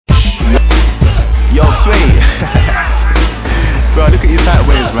hype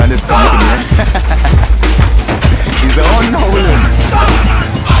ways, man, this company, man. He's on Nolan.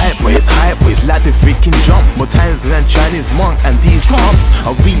 Hype ways, like the freaking jump. More times than Chinese monk. And these trumps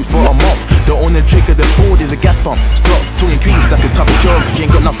are weak for a month. The only trick of the board is a gas pump. Stop talking creeps like a type of joke. You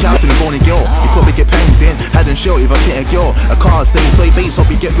ain't got enough counts to be born a girl. You probably get panged in, hadn't show if I hit a girl. A car saying sorry babes, hope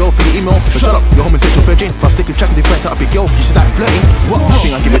you get real for your email. But shut up, you're homosexual virgin. If I stick a track with your friends to up your girl, you should start flirting. What? You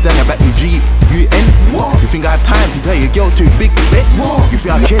think I give a damn about your G-U-N? What? You think I have time to tell your girl too big bet? What? You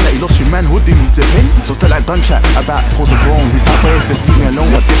think I care that you lost your manhood in the pen? So still like gun chat about horse and bones. These type ways, best leave me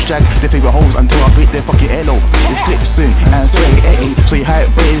alone. What diss track, they favourite holes until I break their fucking earlobe. They Flipson and sway, eh. So you hype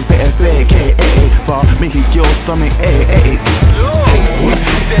ways, better fake, eh. For making your stomach, eh. There's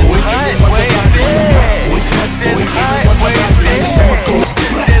hype ways there. There's hype ways there.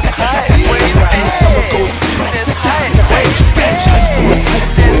 There's hype ways there. There's hype ways there.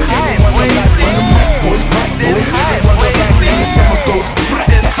 There's hype ways there. There's hype ways there.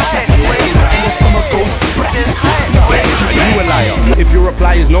 There's hype ways there. There's hype ways there. You a liar. If your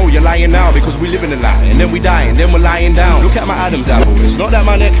repliers know you're lying now, because we live in a lie, and then we die, and then we're lying down. Look at my Adam's apple. It's not that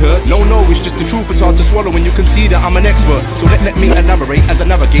my neck hurts. No, it's just the truth. It's hard to swallow when you can see that I'm an expert. So let me elaborate as I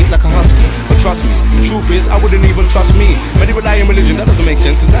navigate like a husky. But trust me, the truth is I wouldn't even trust me. Many rely on religion, that doesn't make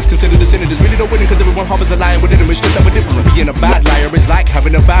sense, because that's considered a sin. There's really no winning, because everyone harbors a lie within them. It's just that we're different. Being a bad liar is like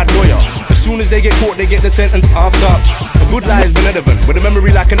having a bad lawyer. As soon as they get caught, they get the sentence after. A good lie is benevolent, with a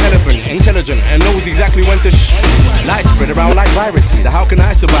memory like an elephant, intelligent, and knows exactly when to lies spread around like viruses. So how can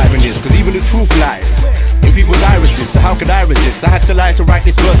I survive in this? Cause even the truth lies in people's irises. So how could I resist? I had to lie to write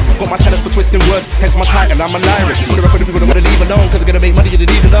this verse. Got my talent for twisting words, hence my title, I'm a lyrist. For the record, the people don't wanna leave alone, cause they're gonna make money, you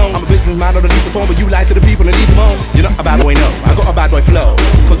leave alone. I'm a businessman, I don't leave the phone, but you lie to the people and leave them on. You're not a bad boy, no, I got a bad boy flow.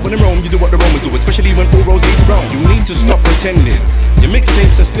 Cause when in Rome, you do what the Romans do, especially when all roads lead to Rome. You need to stop pretending your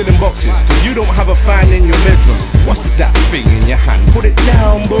mixtapes are still in boxes, cause you don't have a fan in your bedroom. What's that thing in your hand? Put it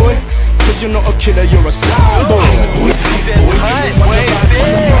down, boy, cause you're not a killer, you're a sound boy. There's hype ways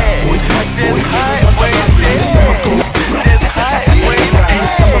there. There's hype ways there. There's hype ways there.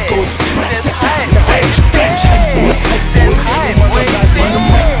 There's hype ways there. There's hype ways there.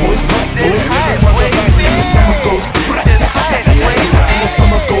 There's hype ways there. There's hype ways there.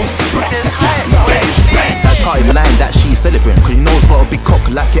 There's hype ways there. That car is lying, that she's celebrating, cause you know it's got a big cock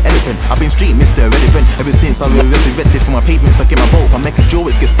like an elephant. I've been street Mr. Relevant ever since I was resurrected from my pavements. I get my boat, I make a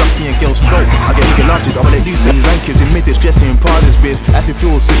jewels get stuck in your girl's throat. I get bigger larges, I will let loose in rankings in midgets dressing in Pradas with acid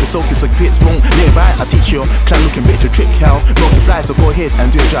fuel, super soakers like pits wrong. Nearby, I teach your clan looking bitch a trick how broken flies, so go ahead and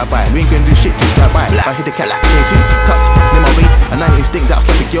do a drive-by. We ain't gonna do shit, just drive by. If I hit the cat like 22 cuts in my waist, and I instinct that I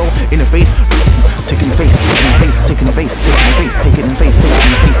slap a girl in the face. Take it in the face, take it in the face, take it in the face, take it in the face, take it in the face, take it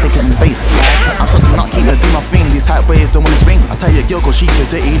in the face, take it in the face. I'm such a nutcase, I do my thing, these hype ways don't wanna swing. I tell your girl cause she's a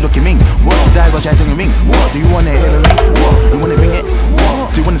dirty looking ming. What? Die watch I doing a ring. What? Do you wanna hear the ring? What? You wanna bring it?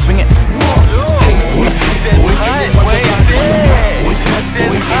 What? Do you wanna swing it? What? There's hype ways there.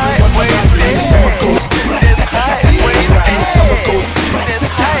 There's hype ways there. There's hype ways there. There's hype ways there. There's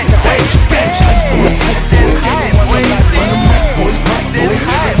hype ways there. There's hype ways there. There's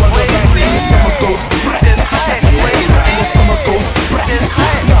hype ways there. There's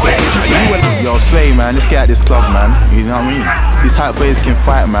hype ways there. Yo, Sway, man, let's get at this club, man. You know what I mean? These hype boys can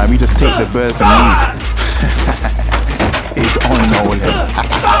fight, man. We just take the birds and leave. It's on,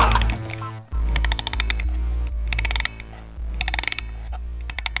 Nolan.